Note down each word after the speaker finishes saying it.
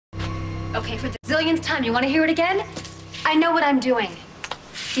Okay, for the zillionth time, you want to hear it again? I know what I'm doing.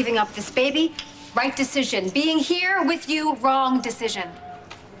 Giving up this baby, right decision. Being here with you, wrong decision.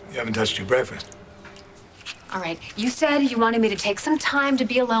 You haven't touched your breakfast. All right, you said you wanted me to take some time to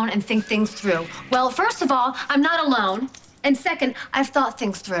be alone and think things through. Well, first of all, I'm not alone. And second, I've thought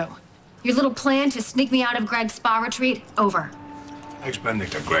things through. Your little plan to sneak me out of Greg's spa retreat, over. Eggs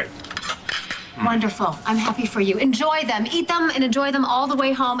Benedict are great. Wonderful. I'm happy for you. Enjoy them. Eat them and enjoy them all the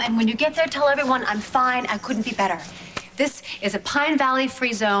way home. And when you get there, tell everyone I'm fine. I couldn't be better. This is a Pine Valley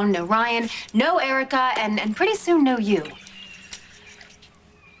free zone. No Ryan, no Erica, and pretty soon no you.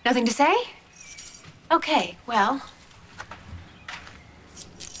 Nothing to say? Okay, well.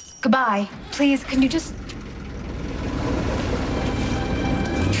 Goodbye. Please, can you just...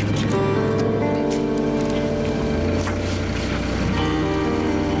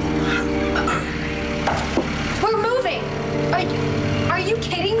 Are you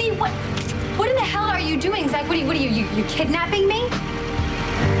kidding me? What in the hell are you doing, Zach? What are you kidnapping me?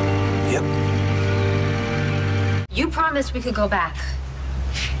 Yep. You promised we could go back.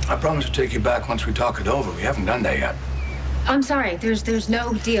 I promised to take you back once we talk it over. We haven't done that yet. I'm sorry, there's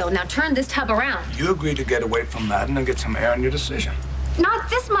no deal. Now turn this tub around. You agreed to get away from Madden and get some air in your decision. Not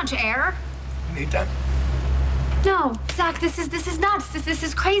this much air. You need that? No, Zach, this is nuts. This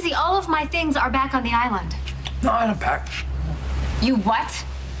is crazy. All of my things are back on the island. No, I don't pack. You what?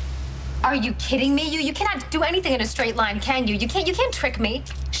 Are you kidding me? You cannot do anything in a straight line, can you? You can't trick me.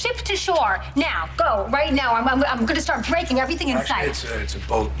 Ship to shore. Now, go, right now. I'm gonna start breaking everything in sight. Actually, it's a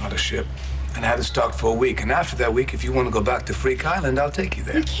boat, not a ship. And I had it stocked for a week. And after that week, if you want to go back to Freak Island, I'll take you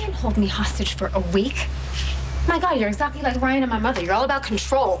there. You can't hold me hostage for a week. My God, you're exactly like Ryan and my mother. You're all about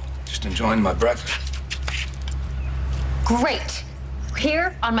control. Just enjoying my breakfast. Great.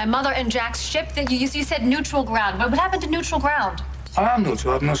 Here on my mother and Jack's ship, that you said neutral ground. What happened to neutral ground? I'm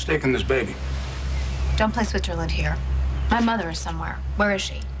neutral. I have no stake in this baby. Don't play Switzerland here. My mother is somewhere. Where is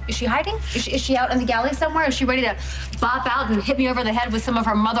she? Is she hiding? Is she out on the galley somewhere? Is she ready to bop out and hit me over the head with some of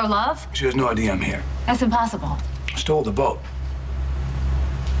her mother love? She has no idea I'm here. That's impossible. I stole the boat.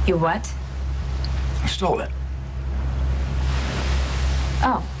 You what? I stole it.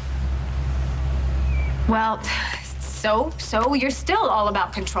 Oh. Well, so you're still all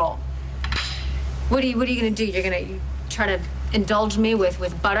about control. What are you gonna do? You're gonna try to indulge me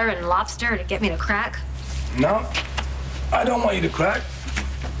with butter and lobster to get me to crack? No, I don't want you to crack.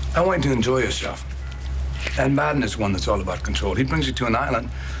 I want you to enjoy yourself. And Madden is one that's all about control. He brings you to an island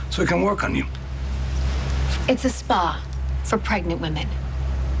so he can work on you. It's a spa for pregnant women.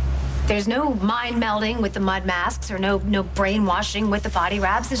 There's no mind melding with the mud masks or no brainwashing with the body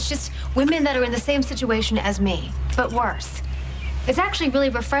wraps. It's just women that are in the same situation as me, but worse. It's actually really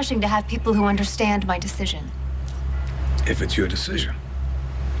refreshing to have people who understand my decision. If it's your decision.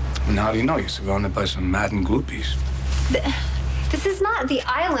 And how do you know? You're surrounded by some Madden groupies. This is not the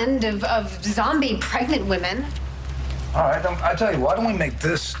island of zombie pregnant women. All right, I tell you, why don't we make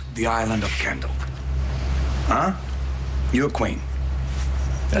this the island of Kendall? Huh? You're queen.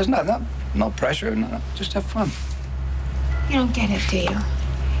 There's no pressure, just have fun. You don't get it, do you?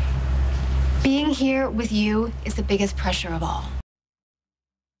 Being here with you is the biggest pressure of all.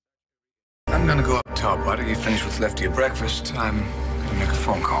 I'm gonna go up top. Why don't you finish what's left of your breakfast? I'm gonna make a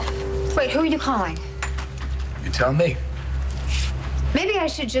phone call. Wait, who are you calling? You tell me. Maybe I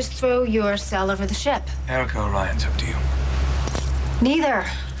should just throw your cell over the ship. Erica or Ryan's up to you. Neither.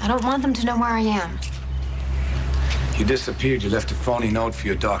 I don't want them to know where I am. You disappeared. You left a phony note for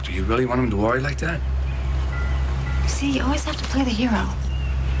your doctor. You really want him to worry like that? See, you always have to play the hero.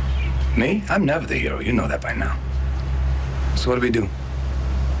 Me? I'm never the hero. You know that by now. So what do?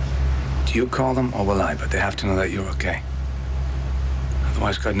 Do you call them or will I? But they have to know that you're okay.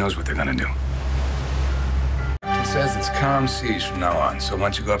 Otherwise, God knows what they're gonna do. It says it's calm seas from now on. So why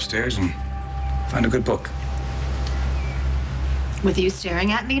don't you go upstairs and find a good book? With you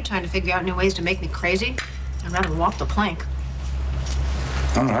staring at me, trying to figure out new ways to make me crazy, I'd rather walk the plank.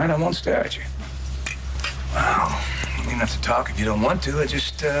 All right, I won't stare at you. Well, you don't have to talk if you don't want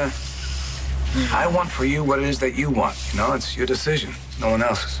to. I want for you what it is that you want. You know, it's your decision, no one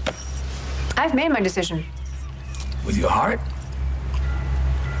else's. I've made my decision. With your heart?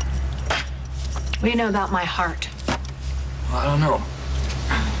 What do you know about my heart? Well, I don't know.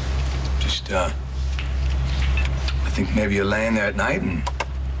 Just, I think maybe you're laying there at night and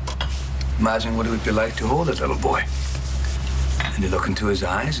imagine what it would be like to hold a little boy. And you look into his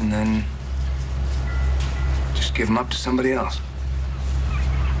eyes and then just give him up to somebody else.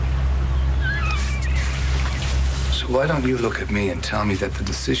 So why don't you look at me and tell me that the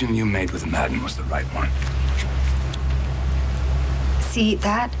decision you made with Madden was the right one? See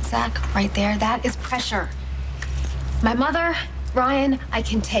that, Zach, right there? That is pressure. My mother, Ryan, I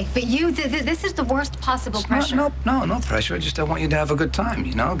can take. But you, this is the worst possible pressure. No pressure. I want you to have a good time,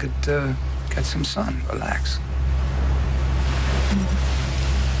 you know? Get some sun, relax.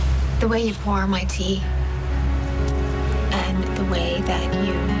 The way you pour my tea, and the way that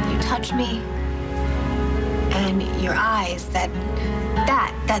you touch me, and your eyes, that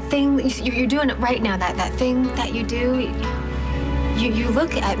thing, you're doing it right now, that thing that you do, you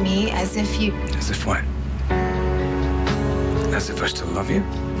look at me as if you... As if what? As if I still love you?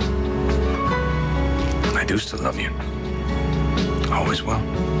 I do still love you. Always will.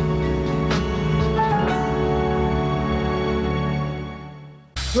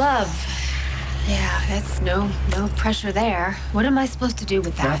 Love. Yeah, that's no pressure there. What am I supposed to do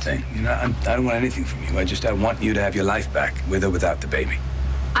with that? Nothing. You know, I don't want anything from you. I want you to have your life back, with or without the baby.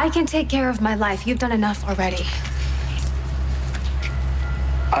 I can take care of my life. You've done enough already.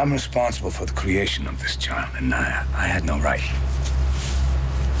 I'm responsible for the creation of this child, and I had no right.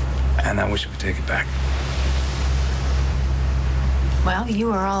 And I wish I could take it back. Well, you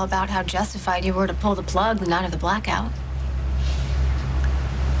were all about how justified you were to pull the plug the night of the blackout.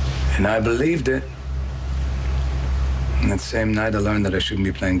 And I believed it. And that same night, I learned that I shouldn't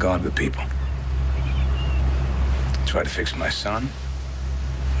be playing God with people. Tried to fix my son.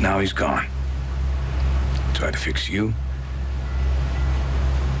 Now he's gone. Tried to fix you.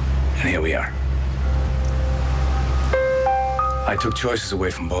 And here we are. I took choices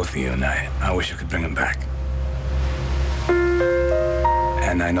away from both of you, and I wish I could bring them back.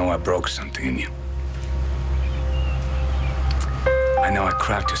 And I know I broke something in you. I know I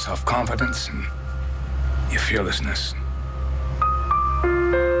cracked your self-confidence and your fearlessness.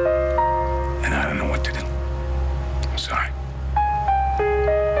 And I don't know what to do. I'm sorry.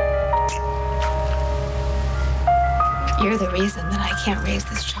 You're the reason that I can't raise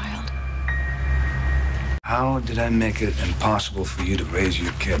this child. How did I make it impossible for you to raise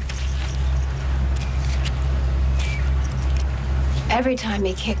your kid? Every time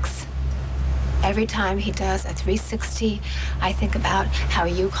he kicks, every time he does a 360, I think about how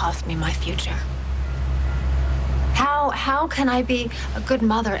you cost me my future. How can I be a good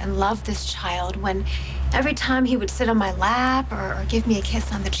mother and love this child when every time he would sit on my lap or give me a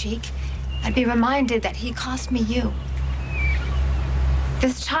kiss on the cheek, I'd be reminded that he cost me you.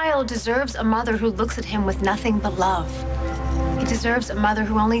 This child deserves a mother who looks at him with nothing but love. He deserves a mother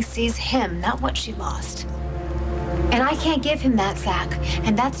who only sees him, not what she lost. And I can't give him that, Zach,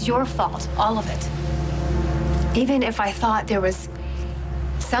 and that's your fault, all of it. Even if I thought there was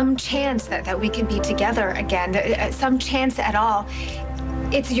some chance that we could be together again, some chance at all,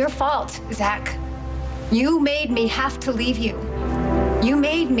 it's your fault, Zach. You made me have to leave you. You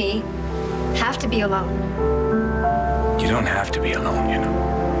made me have to be alone. You don't have to be alone, you know.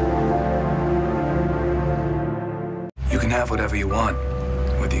 You can have whatever you want,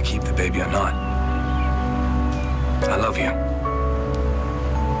 whether you keep the baby or not. I love you.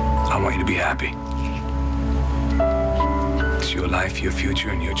 I want you to be happy. It's your life, your future,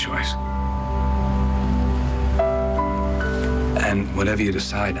 and your choice. And whatever you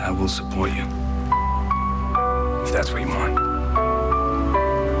decide, I will support you. If that's what you want.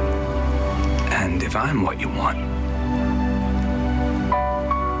 And if I'm what you want,